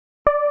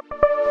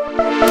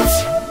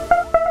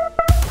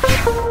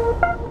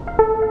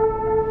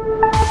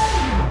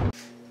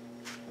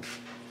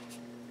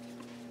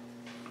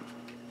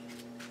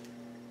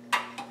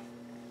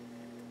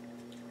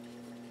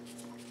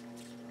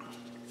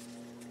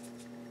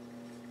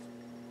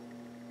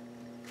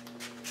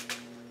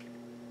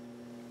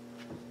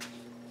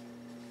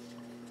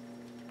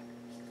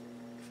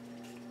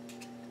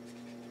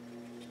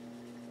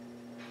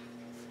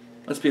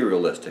Let's be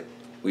realistic.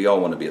 We all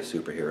want to be a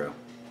superhero.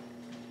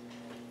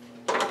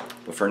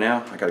 But for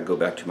now, I gotta go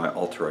back to my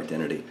alter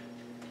identity.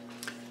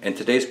 In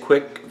today's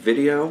quick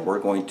video, we're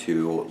going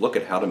to look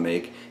at how to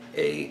make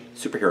a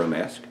superhero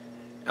mask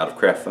out of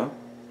craft foam.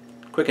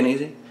 Quick and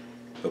easy.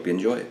 Hope you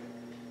enjoy it.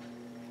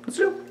 Let's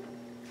do it.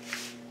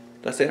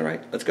 Did I say that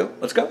right? Let's go.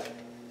 Let's go.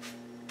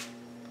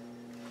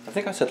 I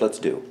think I said let's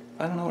do.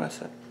 I don't know what I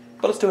said.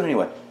 But let's do it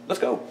anyway. Let's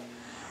go.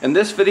 In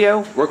this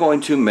video, we're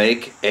going to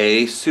make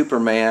a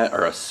Superman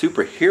or a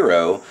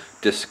superhero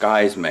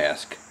disguise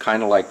mask,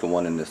 kind of like the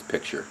one in this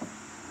picture.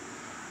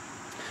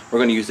 We're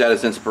going to use that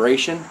as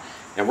inspiration,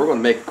 and we're going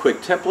to make a quick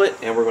template,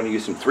 and we're going to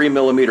use some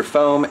 3mm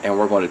foam, and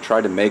we're going to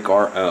try to make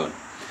our own.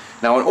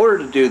 Now, in order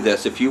to do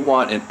this, if you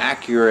want an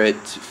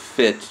accurate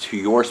fit to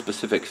your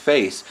specific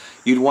face,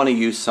 you'd want to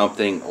use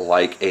something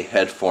like a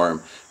head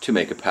form to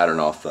make a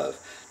pattern off of.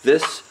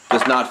 This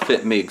does not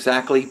fit me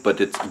exactly, but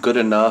it's good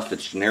enough,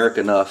 it's generic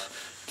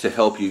enough to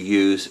help you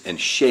use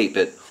and shape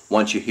it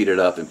once you heat it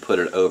up and put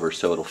it over,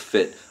 so it'll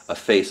fit a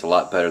face a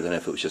lot better than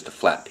if it was just a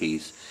flat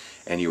piece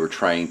and you were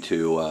trying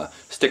to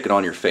stick it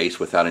on your face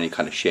without any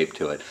kind of shape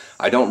to it.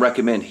 I don't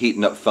recommend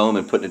heating up foam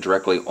and putting it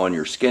directly on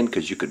your skin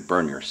because you could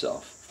burn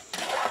yourself.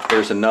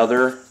 There's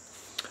another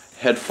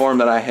head form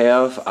that I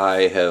have.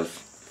 I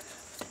have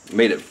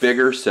made it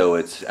bigger so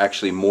it's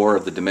actually more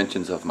of the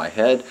dimensions of my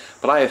head,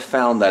 but I have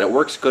found that it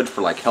works good for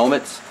like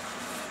helmets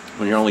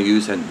when you're only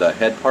using the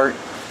head part.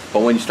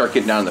 But when you start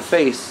getting down in the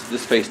face,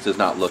 this face does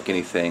not look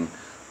anything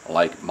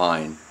like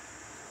mine.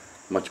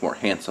 Much more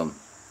handsome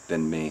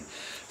than me.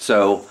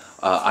 So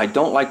I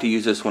don't like to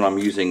use this when I'm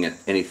using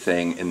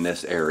anything in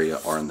this area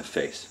or in the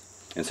face.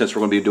 And since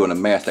we're going to be doing a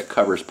mask that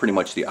covers pretty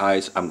much the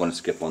eyes, I'm going to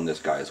skip on this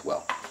guy as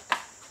well.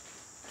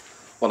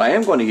 What I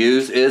am going to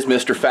use is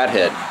Mr.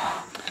 Fathead.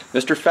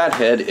 Mr.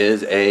 Fathead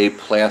is a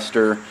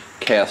plaster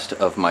cast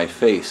of my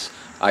face.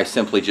 I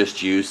simply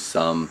just used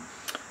some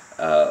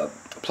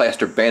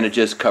plaster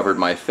bandages, covered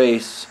my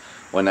face.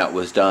 When that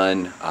was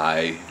done,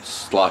 I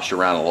sloshed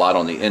around a lot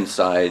on the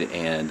inside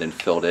and then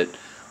filled it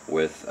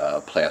with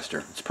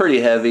plaster. It's pretty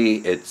heavy,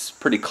 it's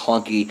pretty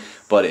clunky,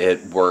 but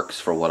it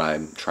works for what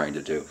I'm trying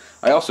to do.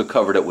 I also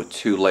covered it with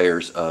 2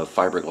 layers of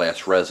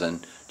fiberglass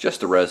resin, just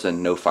the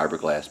resin, no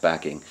fiberglass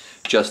backing,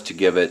 just to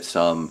give it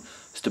some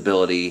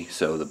stability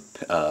so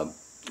the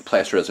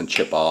plaster doesn't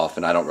chip off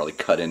and I don't really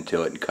cut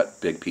into it and cut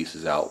big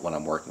pieces out when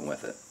I'm working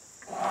with it.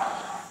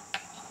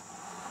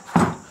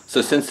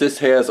 So since this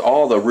has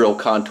all the real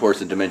contours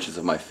and dimensions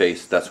of my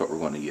face, that's what we're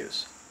going to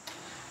use.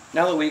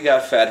 Now that we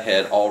got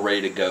Fathead all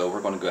ready to go,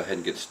 we're going to go ahead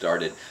and get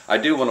started. I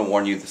do want to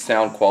warn you, the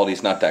sound quality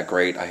is not that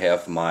great. I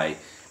have my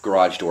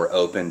garage door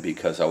open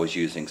because I was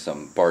using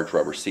some barge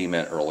rubber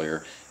cement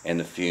earlier, and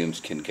the fumes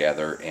can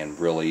gather and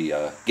really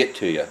get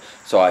to you.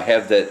 So I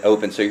have that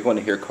open, so you're going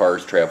to hear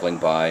cars traveling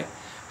by.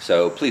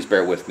 So please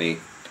bear with me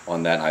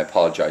on that. I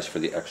apologize for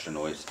the extra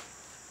noise.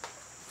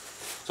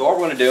 So what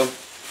we're going to do,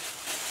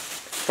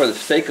 for the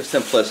sake of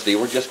simplicity,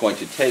 we're just going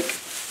to take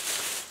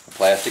a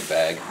plastic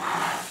bag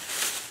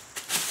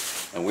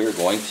and we're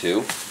going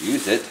to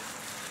use it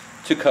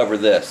to cover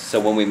this. So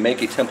when we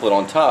make a template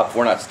on top,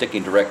 we're not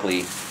sticking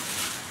directly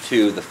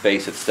to the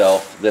face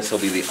itself. This will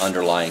be the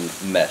underlying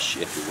mesh,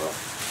 if you will.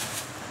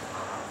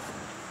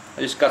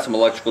 I just got some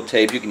electrical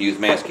tape. You can use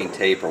masking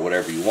tape or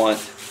whatever you want.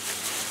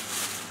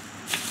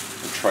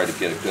 And try to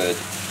get a good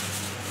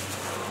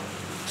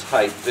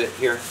tight fit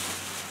here.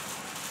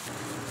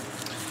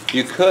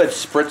 You could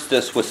spritz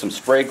this with some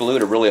spray glue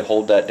to really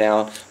hold that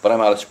down, but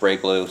I'm out of spray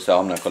glue, so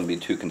I'm not going to be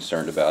too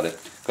concerned about it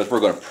because we're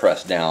going to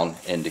press down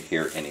into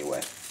here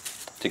anyway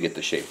to get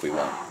the shape we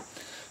want.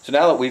 So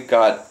now that we've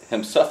got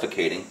him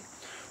suffocating,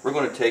 we're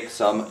going to take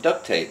some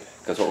duct tape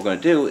because what we're going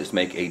to do is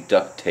make a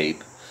duct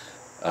tape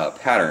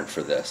pattern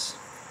for this.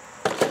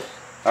 I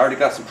already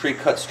got some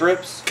pre-cut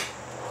strips.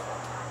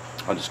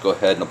 I'll just go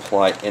ahead and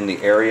apply in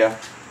the area.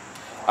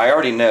 I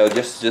already know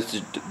this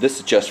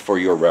is just for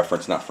your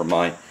reference, not for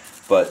mine.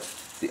 But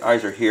the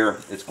eyes are here.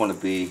 It's going to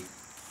be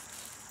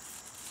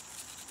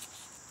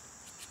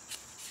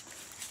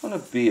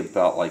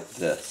about like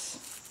this.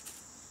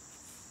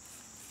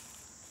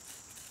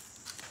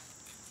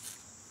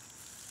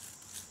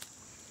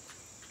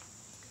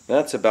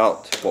 That's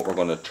about what we're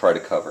going to try to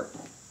cover.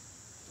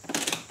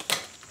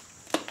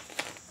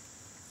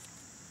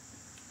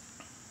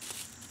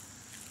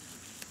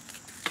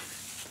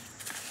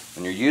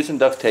 When you're using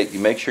duct tape,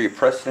 you make sure you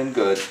press it in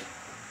good.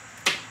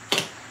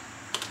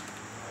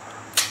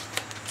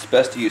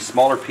 Best to use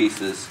smaller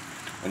pieces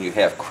when you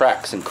have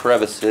cracks and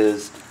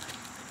crevices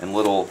and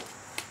little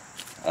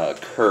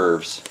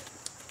curves,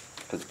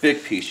 because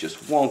big piece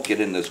just won't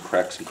get in those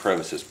cracks and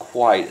crevices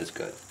quite as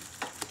good.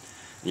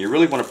 You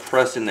really want to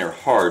press in there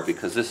hard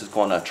because this is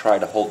going to try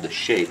to hold the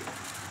shape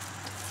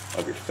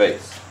of your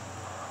face.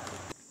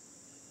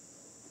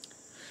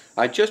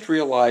 I just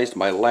realized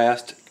my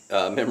last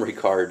memory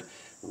card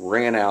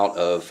ran out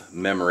of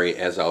memory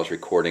as I was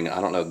recording.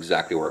 I don't know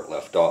exactly where it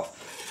left off.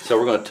 So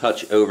we're going to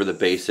touch over the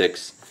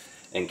basics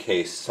in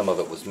case some of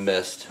it was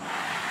missed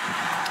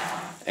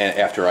and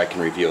after I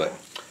can review it.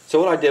 So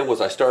what I did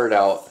was I started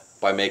out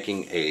by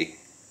making a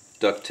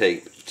duct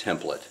tape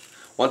template.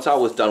 Once I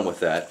was done with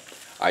that,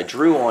 I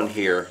drew on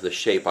here the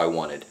shape I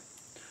wanted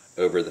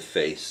over the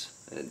face,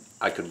 and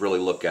I could really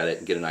look at it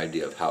and get an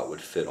idea of how it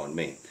would fit on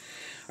me.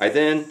 I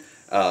then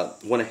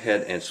went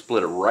ahead and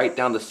split it right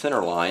down the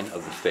center line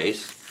of the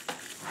face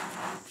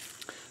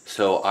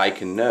so I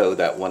can know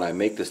that when I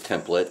make this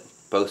template,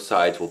 both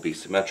sides will be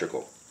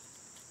symmetrical.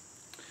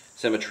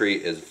 Symmetry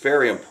is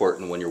very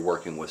important when you're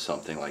working with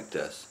something like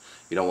this.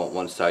 You don't want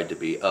one side to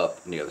be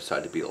up and the other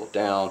side to be a little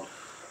down,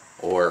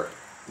 or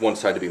one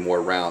side to be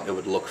more round. It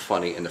would look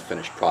funny in the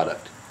finished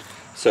product.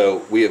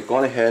 So we have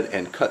gone ahead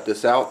and cut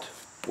this out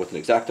with an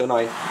X-Acto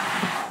knife.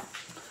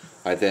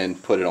 I then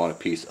put it on a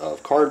piece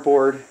of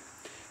cardboard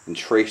and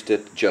traced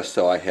it just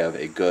so I have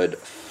a good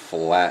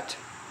flat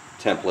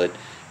template.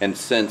 And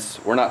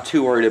since we're not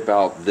too worried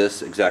about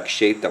this exact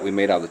shape that we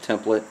made out of the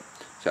template,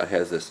 so it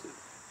has this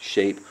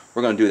shape,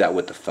 we're going to do that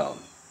with the foam.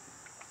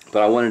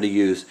 But I wanted to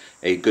use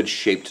a good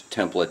shaped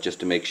template just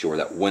to make sure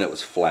that when it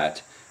was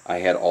flat, I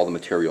had all the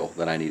material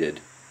that I needed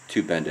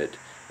to bend it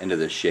into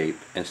this shape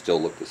and still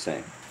look the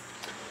same.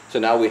 So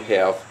now we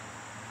have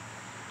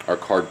our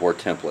cardboard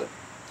template.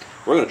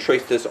 We're going to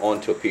trace this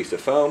onto a piece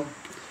of foam.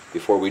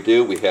 Before we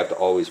do, we have to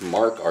always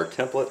mark our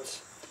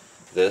templates.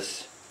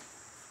 This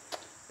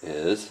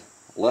is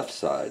left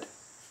side.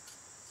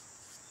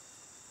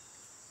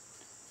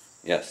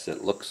 Yes,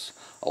 it looks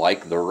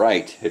like the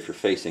right if you're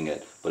facing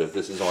it, but if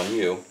this is on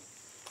you,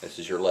 this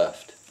is your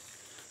left.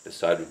 This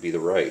side would be the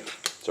right.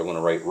 So I'm going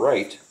to write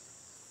right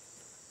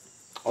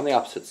on the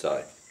opposite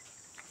side.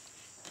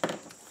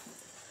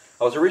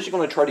 I was originally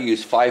going to try to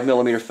use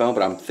 5mm foam,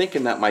 but I'm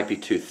thinking that might be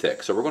too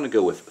thick. So we're going to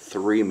go with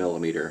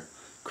 3mm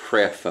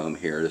craft foam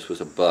here. This was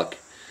 $1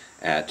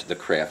 at the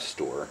craft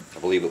store. I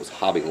believe it was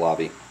Hobby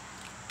Lobby.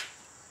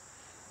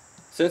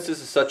 Since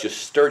this is such a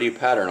sturdy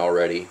pattern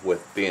already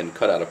with being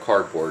cut out of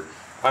cardboard,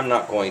 I'm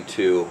not going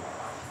to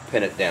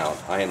pin it down.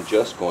 I am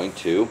just going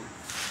to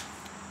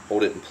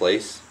hold it in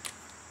place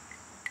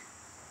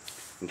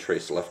and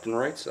trace left and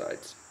right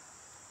sides.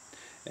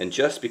 And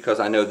just because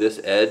I know this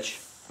edge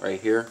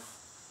right here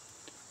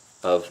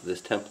of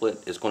this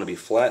template is going to be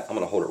flat, I'm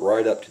going to hold it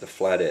right up to the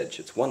flat edge.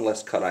 It's one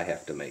less cut I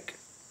have to make.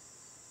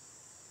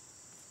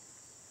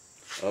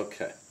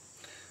 Okay,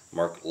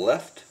 mark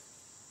left.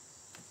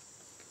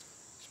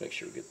 Let's make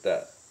sure we get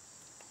that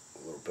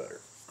a little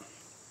better.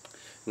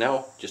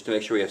 Now, just to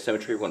make sure we have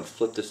symmetry, we're going to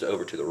flip this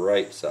over to the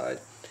right side.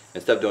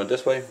 Instead of doing it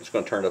this way, I'm just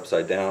going to turn it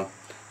upside down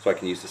so I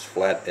can use this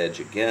flat edge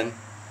again.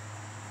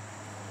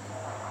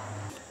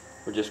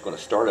 We're just going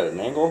to start at an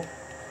angle,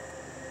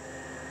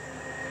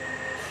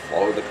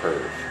 follow the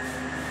curve.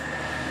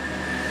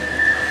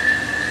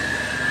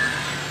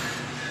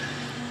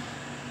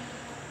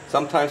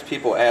 Sometimes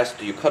people ask,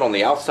 do you cut on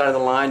the outside of the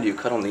line? Do you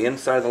cut on the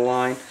inside of the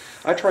line?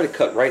 I try to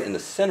cut right in the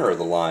center of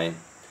the line,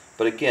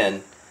 but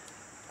again,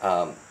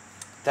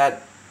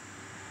 that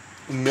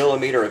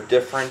millimeter of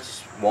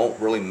difference won't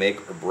really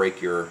make or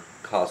break your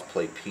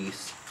cosplay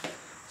piece.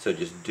 So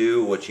just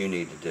do what you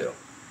need to do.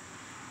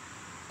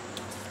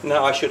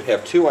 Now I should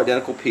have two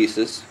identical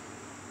pieces,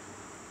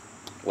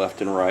 left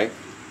and right.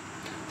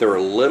 They're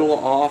a little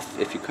off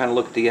if you kind of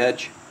look at the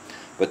edge,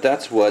 but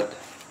that's what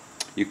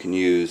you can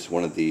use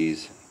one of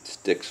these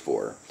sticks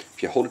for.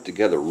 If you hold it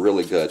together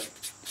really good,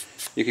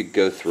 you could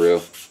go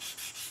through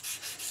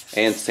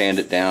and sand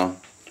it down,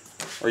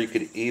 or you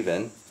could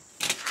even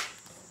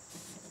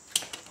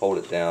hold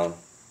it down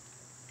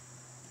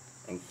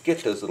and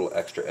get those little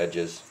extra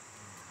edges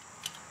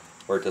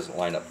where it doesn't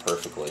line up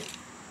perfectly.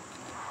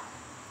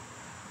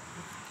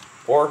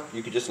 Or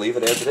you could just leave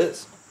it as it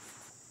is.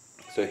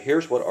 So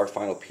here's what our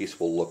final piece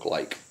will look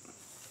like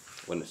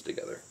when it's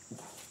together.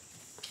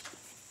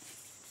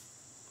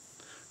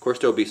 Of course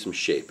there'll be some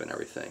shape and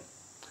everything,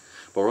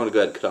 but we're going to go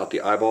ahead and cut out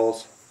the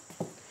eyeballs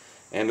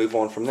and move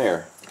on from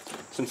there.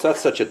 Since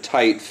that's such a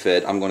tight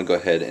fit, I'm going to go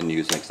ahead and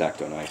use an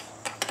X-Acto knife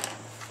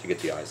to get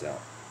the eyes out.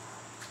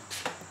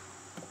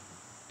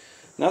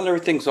 Now that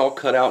everything's all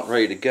cut out and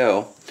ready to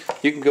go,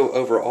 you can go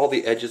over all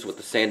the edges with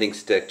the sanding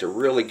stick to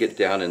really get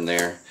down in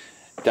there.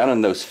 Down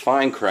in those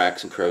fine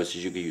cracks and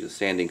crevices, you can use a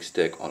sanding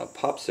stick on a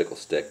popsicle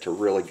stick to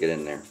really get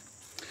in there.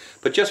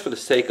 But just for the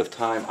sake of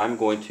time, I'm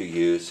going to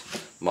use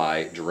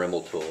my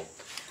Dremel tool.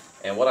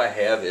 And what I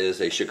have is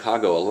a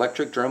Chicago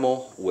electric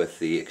Dremel with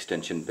the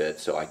extension bit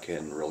so I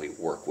can really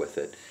work with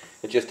it.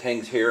 It just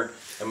hangs here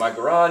in my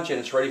garage and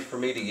it's ready for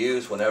me to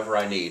use whenever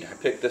I need. I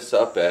picked this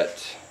up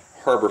at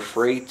Harbor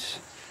Freight,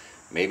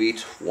 maybe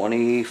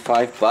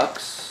 25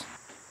 bucks.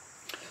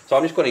 So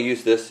I'm just going to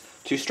use this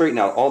to straighten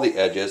out all the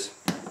edges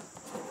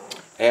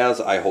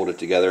as I hold it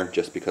together,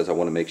 just because I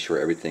want to make sure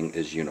everything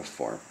is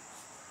uniform.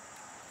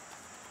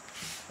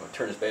 I'm going to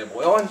turn this bad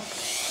boy on.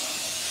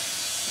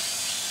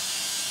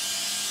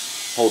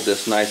 Hold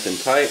this nice and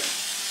tight.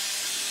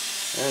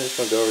 And I'm just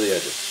going to go over the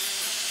edges.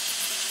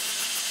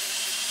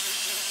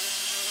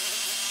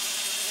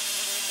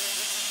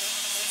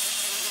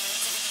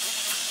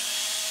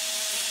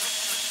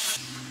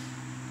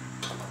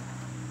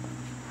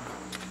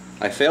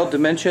 I failed to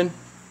mention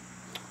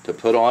to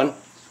put on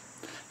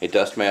a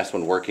dust mask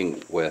when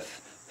working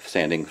with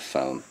sanding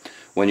foam.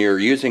 When you're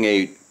using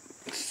a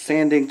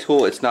sanding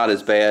tool, it's not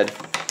as bad.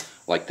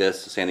 Like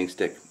this, a sanding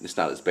stick, it's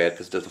not as bad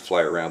because it doesn't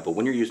fly around. But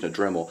when you're using a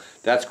Dremel,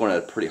 that's going at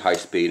a pretty high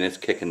speed and it's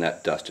kicking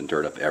that dust and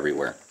dirt up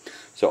everywhere.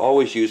 So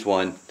always use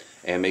one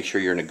and make sure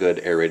you're in a good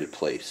aerated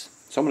place.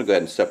 So I'm going to go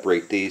ahead and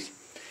separate these.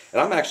 And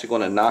I'm actually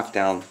going to knock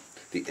down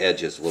the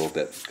edges a little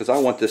bit because I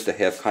want this to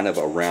have kind of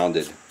a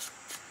rounded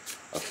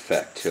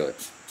effect to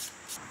it.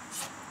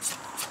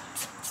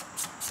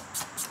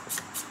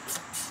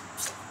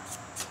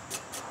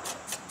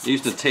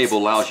 Using the table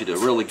allows you to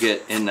really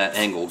get in that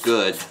angle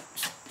good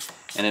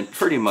and in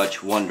pretty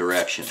much one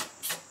direction.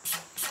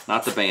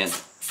 Not the band.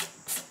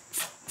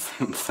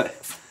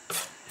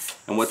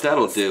 And what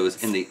that'll do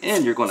is in the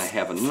end you're going to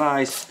have a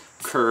nice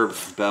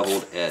curved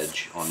beveled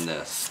edge on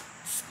this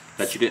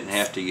that you didn't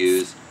have to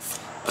use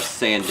a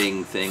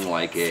sanding thing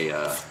like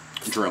a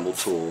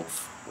Dremel tool,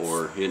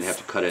 or you didn't have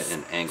to cut it at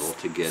an angle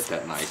to get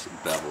that nice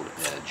beveled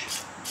edge.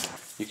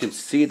 You can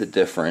see the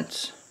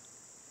difference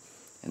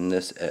in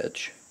this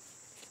edge.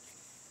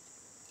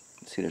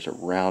 See, there's a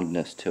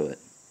roundness to it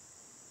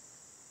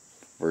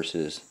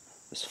versus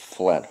this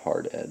flat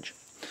hard edge.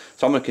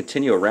 So I'm going to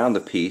continue around the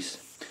piece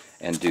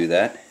and do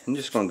that. I'm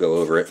just going to go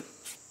over it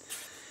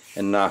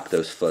and knock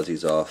those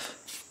fuzzies off,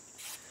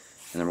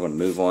 and then we're going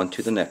to move on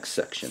to the next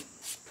section.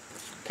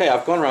 Okay,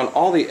 I've gone around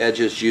all the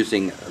edges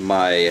using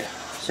my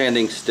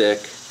sanding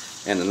stick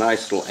and a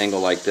nice little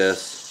angle like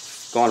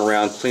this. Gone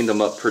around, cleaned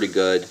them up pretty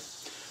good.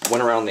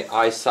 Went around the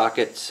eye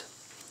sockets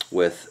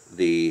with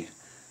the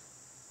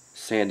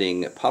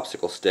sanding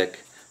popsicle stick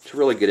to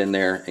really get in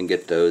there and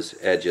get those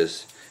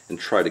edges and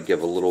try to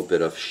give a little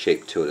bit of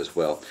shape to it as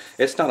well.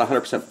 It's not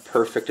 100%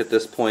 perfect at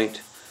this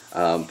point,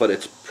 but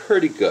it's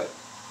pretty good.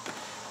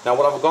 Now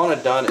what I've gone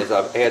and done is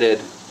I've added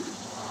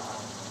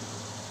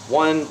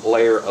one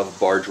layer of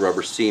barge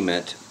rubber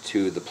cement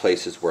to the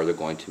places where they're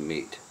going to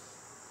meet.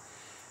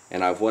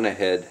 And I've went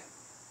ahead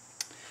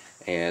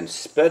and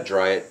sped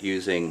dry it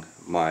using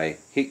my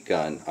heat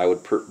gun. I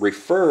would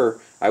prefer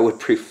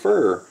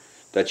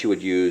that you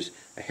would use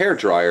a hair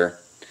dryer,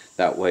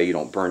 that way you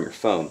don't burn your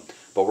foam.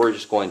 But we're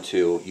just going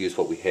to use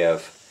what we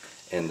have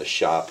in the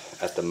shop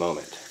at the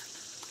moment.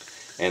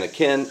 And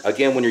again,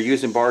 when you're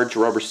using barge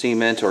rubber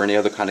cement or any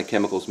other kind of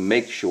chemicals,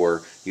 make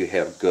sure you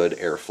have good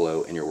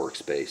airflow in your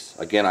workspace.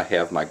 Again, I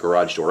have my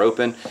garage door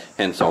open,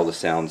 hence all the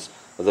sounds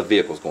of the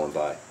vehicles going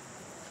by.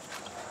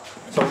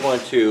 So I'm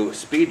going to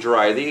speed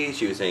dry these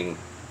using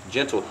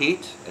gentle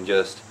heat and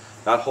just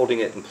not holding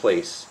it in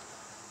place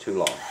too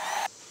long.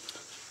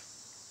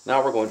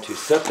 Now we're going to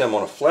set them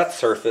on a flat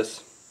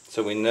surface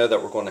so we know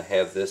that we're going to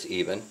have this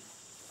even.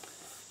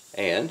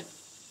 And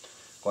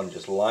I'm going to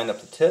just line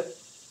up the tip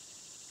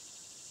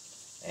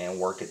and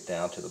work it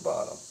down to the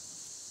bottom.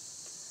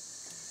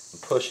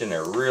 And push in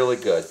there really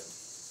good.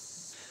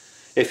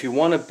 If you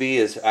want to be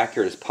as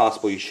accurate as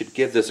possible, you should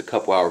give this a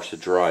couple hours to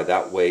dry.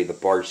 That way the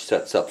barge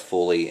sets up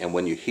fully, and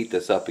when you heat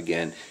this up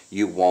again,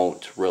 you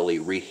won't really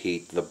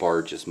reheat the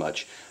barge as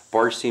much.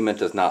 Barge cement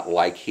does not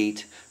like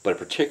heat, but it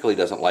particularly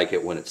doesn't like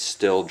it when it's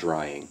still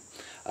drying.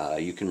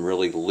 You can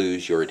really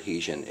lose your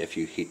adhesion if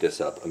you heat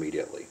this up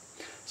immediately.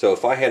 So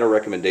if I had a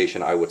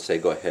recommendation, I would say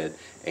go ahead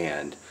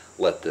and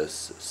let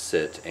this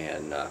sit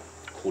and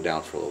cool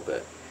down for a little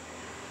bit.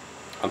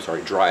 I'm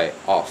sorry, dry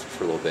off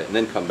for a little bit, and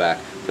then come back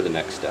for the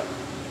next step.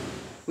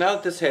 Now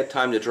that this had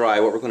time to dry,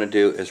 what we're going to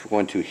do is we're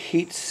going to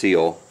heat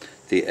seal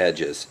the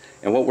edges.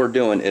 And what we're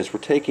doing is we're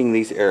taking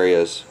these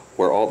areas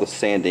where all the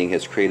sanding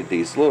has created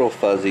these little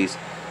fuzzies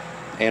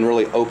and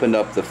really opened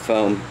up the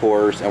foam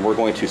pores, and we're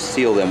going to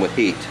seal them with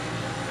heat.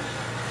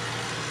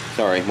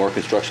 Sorry, more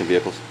construction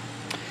vehicles.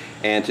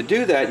 And to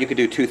do that, you can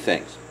do two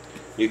things.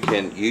 You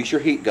can use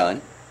your heat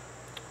gun,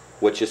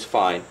 which is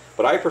fine,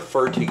 but I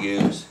prefer to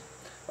use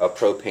a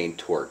propane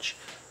torch.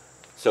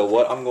 So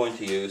what I'm going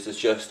to use is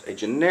just a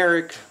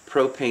generic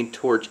propane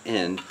torch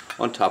end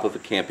on top of a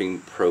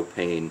camping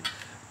propane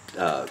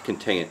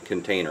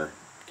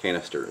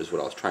canister is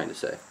what I was trying to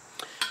say.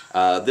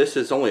 This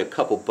is only a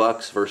couple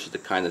bucks versus the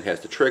kind that has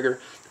the trigger.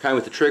 The kind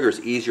with the trigger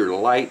is easier to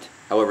light,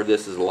 however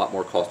this is a lot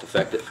more cost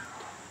effective.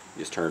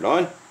 You just turn it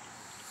on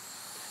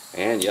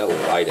and you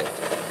light it.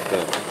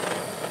 Boom.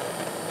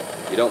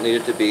 You don't need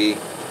it to be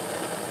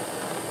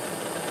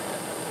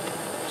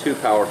too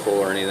powerful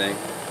or anything,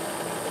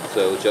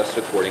 so adjust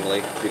accordingly.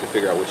 You can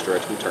figure out which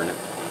direction to turn it.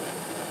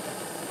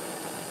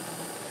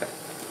 Okay.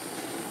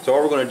 So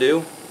all we're going to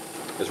do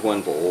is we're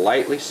going to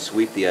lightly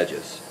sweep the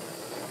edges.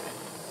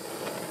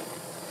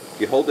 If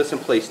you hold this in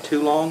place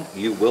too long,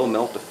 you will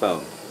melt the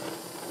foam.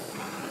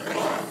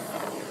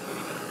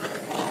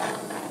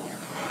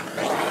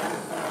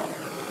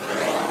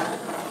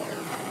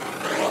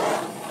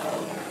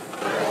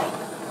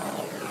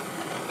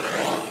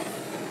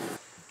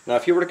 Now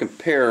if you were to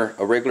compare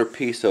a regular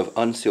piece of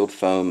unsealed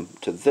foam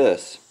to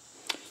this,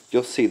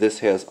 you'll see this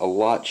has a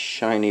lot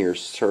shinier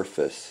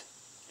surface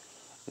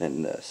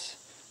than this.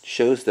 It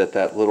shows that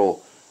that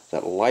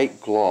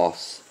light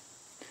gloss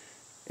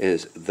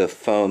is the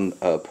foam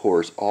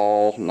pores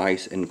all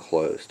nice and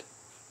closed.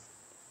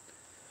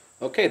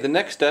 Okay, the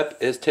next step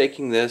is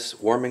taking this,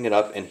 warming it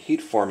up, and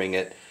heat forming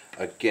it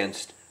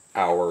against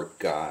our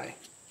guy.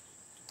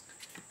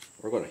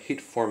 We're going to heat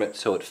form it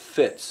so it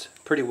fits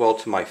pretty well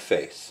to my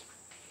face.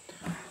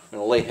 I'm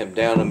going to lay him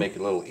down and make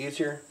it a little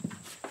easier.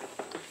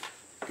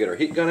 Get our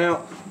heat gun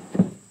out.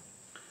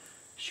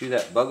 Shoo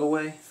that bug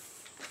away.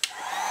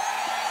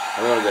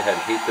 I'm going to go ahead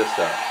and heat this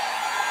up.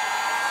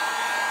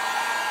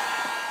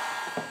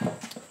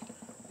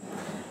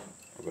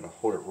 We're going to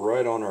hold it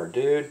right on our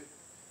dude.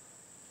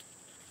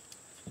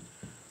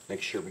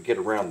 Make sure we get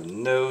around the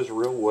nose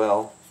real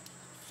well.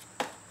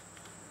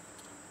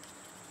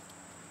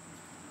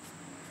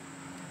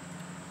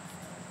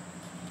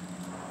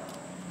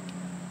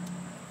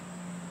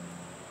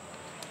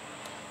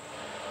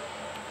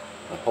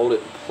 And hold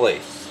it in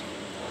place.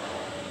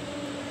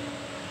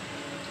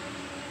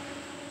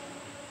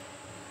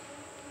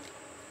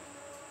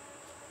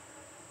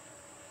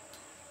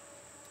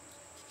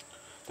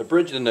 The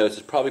bridge of the nose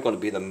is probably going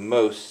to be the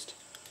most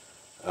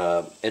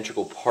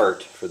integral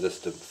part for this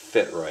to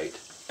fit right.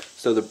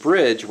 So the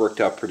bridge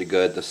worked out pretty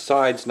good, the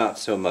sides not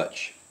so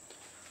much.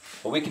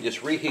 Well, we can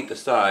just reheat the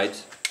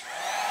sides.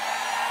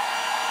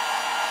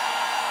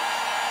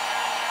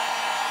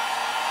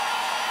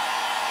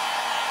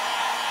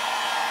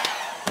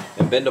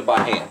 And bend them by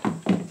hand.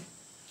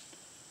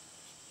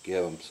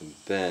 Give them some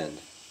bend.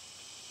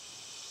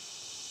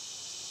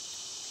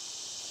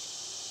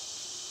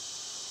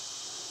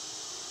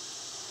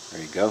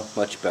 There you go,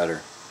 much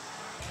better.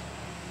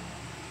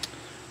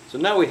 So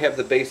now we have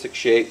the basic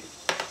shape.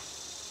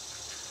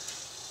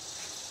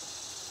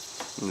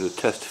 I'm going to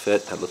test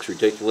fit. That looks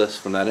ridiculous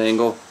from that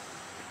angle.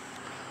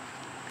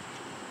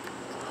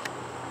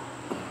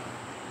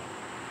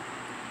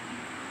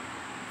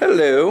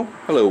 Hello.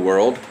 Hello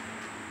world.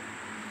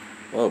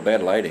 Whoa,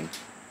 bad lighting.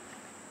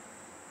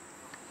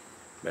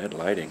 Bad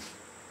lighting.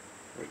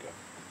 There we go.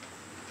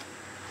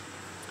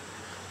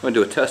 I'm going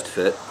to do a test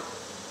fit.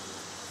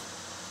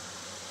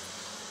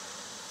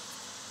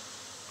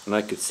 And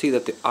I could see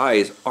that the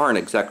eyes aren't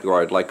exactly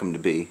where I'd like them to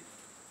be.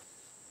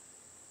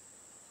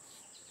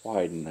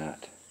 Widen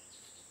that.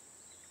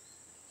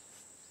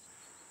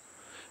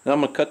 And I'm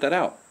going to cut that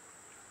out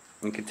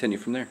and continue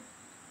from there.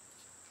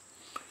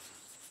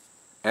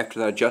 After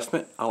that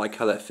adjustment, I like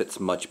how that fits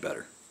much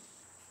better.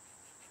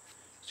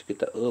 Just get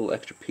that little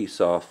extra piece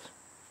off.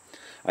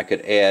 I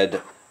could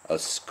add a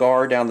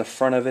scar down the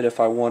front of it if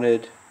I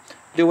wanted.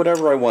 Do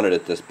whatever I wanted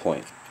at this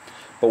point.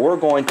 But we're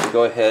going to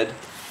go ahead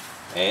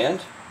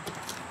and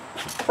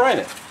prime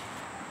it.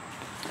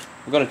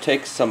 We're going to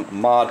take some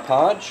Mod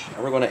Podge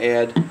and we're going to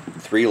add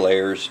 3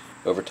 layers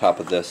over top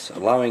of this,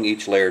 allowing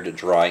each layer to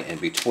dry in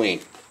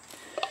between.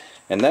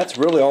 And that's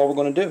really all we're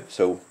going to do.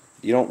 So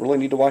you don't really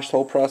need to watch the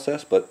whole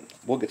process, but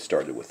we'll get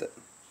started with it.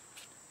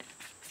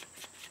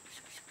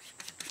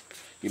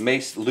 You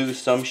may lose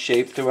some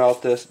shape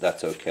throughout this.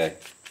 That's okay.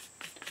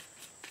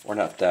 We're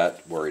not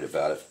that worried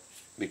about it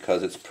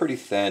because it's pretty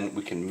thin.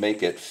 We can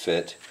make it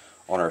fit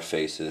on our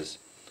faces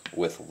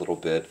with a little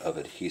bit of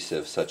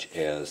adhesive such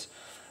as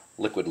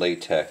liquid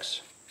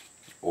latex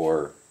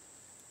or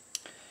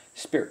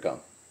spirit gum.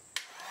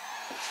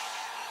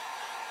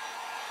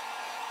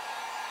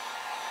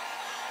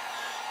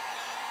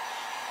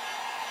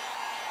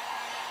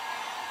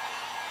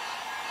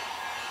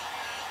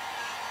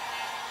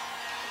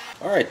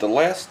 Alright, the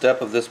last step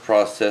of this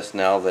process,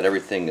 now that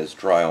everything is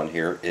dry on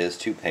here, is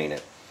to paint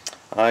it.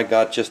 I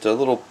got just a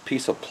little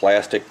piece of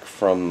plastic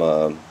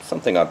from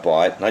something I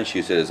bought, and I just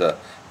use it as a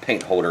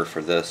paint holder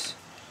for this.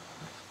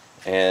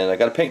 And I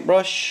got a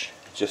paintbrush,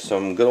 just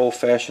some good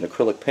old-fashioned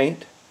acrylic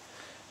paint,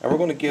 and we're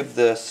going to give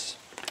this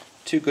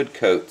 2 good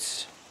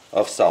coats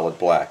of solid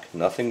black.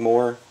 Nothing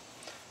more.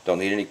 Don't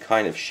need any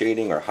kind of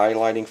shading or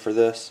highlighting for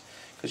this.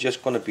 It's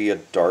just going to be a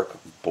dark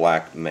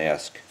black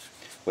mask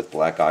with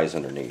black eyes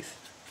underneath.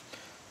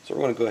 So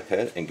we're going to go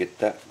ahead and get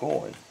that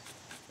going.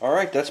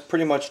 Alright, that's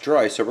pretty much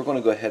dry, so we're going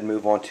to go ahead and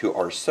move on to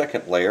our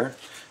second layer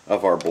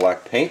of our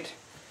black paint.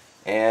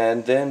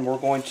 And then we're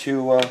going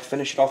to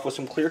finish it off with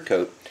some clear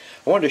coat.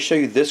 I wanted to show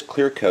you this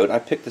clear coat. I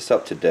picked this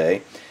up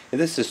today.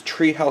 And this is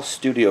Treehouse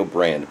Studio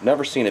brand. I've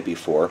never seen it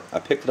before. I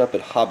picked it up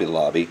at Hobby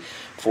Lobby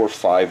for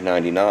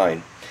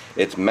 $5.99.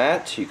 It's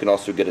matte. You can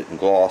also get it in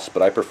gloss,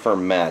 but I prefer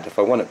matte. If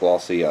I want it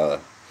glossy, I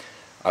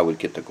would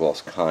get the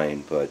gloss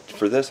kind. But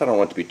for this, I don't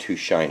want it to be too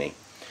shiny.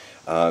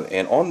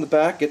 And on the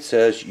back it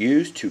says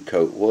used to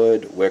coat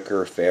wood,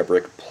 wicker,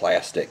 fabric,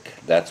 plastic.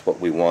 That's what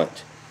we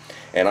want.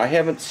 And I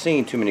haven't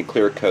seen too many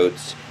clear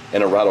coats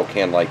in a rattle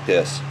can like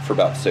this for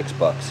about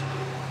 $6.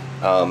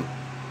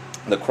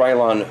 The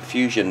Krylon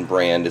Fusion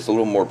brand is a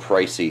little more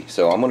pricey,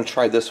 so I'm going to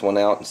try this one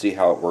out and see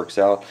how it works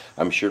out.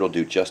 I'm sure it'll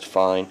do just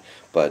fine,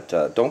 but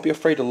don't be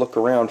afraid to look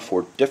around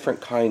for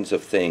different kinds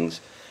of things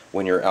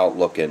when you're out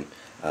looking.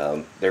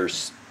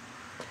 There's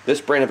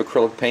This brand of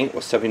acrylic paint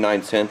was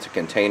 79 cents a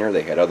container.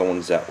 They had other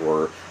ones that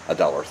were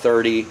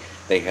 $1.30.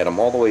 They had them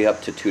all the way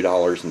up to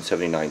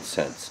 $2.79.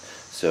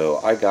 So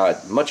I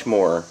got much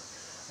more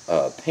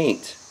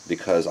paint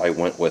because I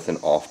went with an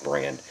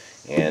off-brand,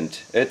 and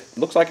it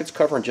looks like it's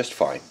covering just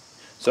fine.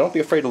 So don't be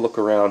afraid to look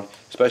around,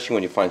 especially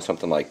when you find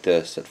something like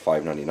this at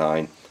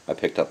 $5.99. I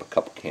picked up a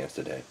couple cans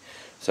today.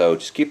 So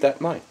just keep that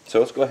in mind. So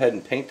let's go ahead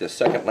and paint this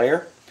second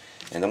layer,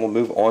 and then we'll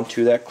move on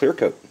to that clear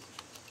coat.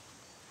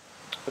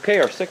 Okay,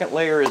 our second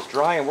layer is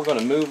dry, and we're going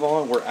to move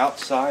on. We're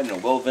outside in a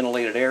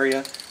well-ventilated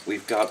area.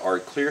 We've got our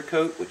clear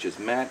coat, which is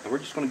matte, and we're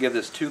just going to give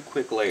this 2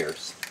 quick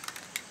layers.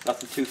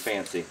 Nothing too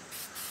fancy.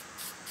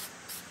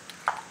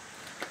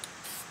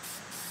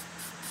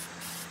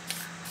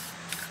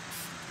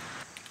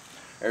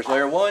 There's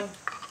layer 1.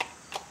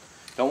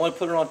 Don't want to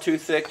put it on too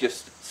thick,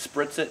 just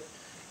spritz it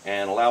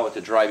and allow it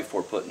to dry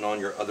before putting on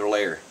your other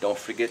layer. Don't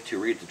forget to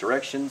read the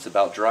directions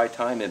about dry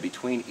time in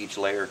between each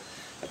layer.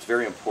 That's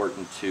very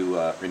important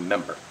to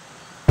remember.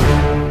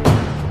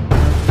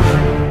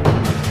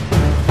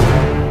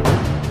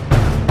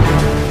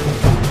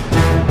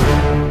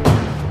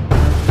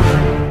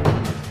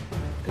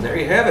 And there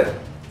you have it.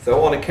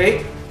 Throw on a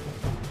cape,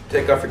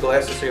 take off your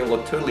glasses so you don't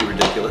look totally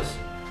ridiculous,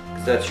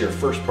 because that's your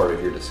first part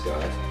of your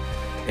disguise.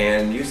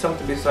 And use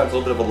something besides a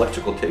little bit of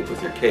electrical tape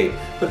with your cape.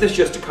 But this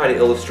just to kind of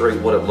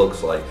illustrate what it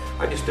looks like.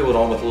 I just do it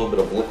on with a little bit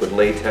of liquid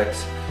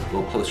latex. A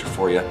little closer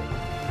for you.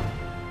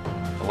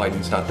 The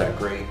lighting's not that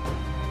great.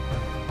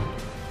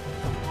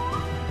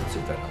 Let's see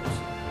if that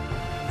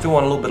helps. Threw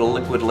on a little bit of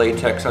liquid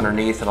latex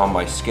underneath and on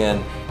my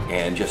skin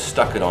and just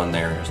stuck it on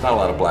there. There's not a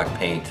lot of black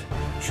paint.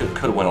 Could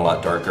have went a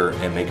lot darker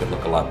and make it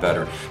look a lot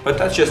better. But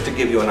that's just to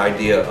give you an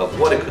idea of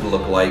what it could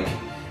look like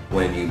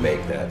when you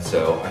make that.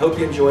 So I hope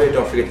you enjoy it.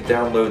 Don't forget to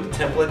download the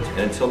template, and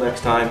until next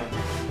time,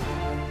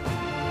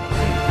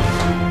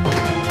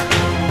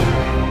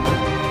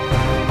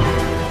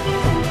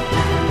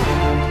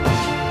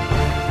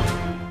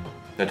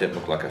 that didn't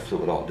look like I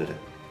flew at all, did it?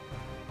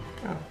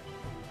 Oh.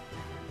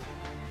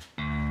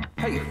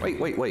 Hey,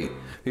 wait.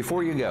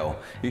 Before you go,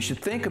 you should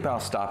think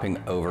about stopping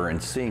over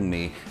and seeing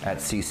me at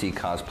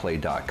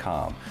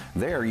cccosplay.com.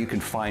 There you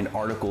can find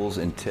articles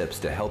and tips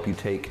to help you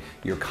take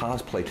your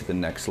cosplay to the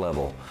next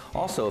level.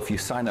 Also, if you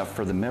sign up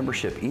for the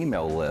membership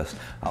email list,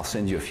 I'll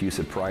send you a few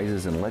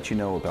surprises and let you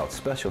know about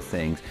special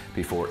things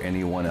before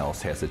anyone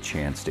else has a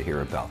chance to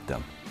hear about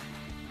them.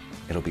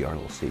 It'll be our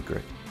little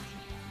secret.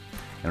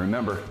 And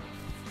remember,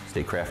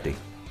 stay crafty.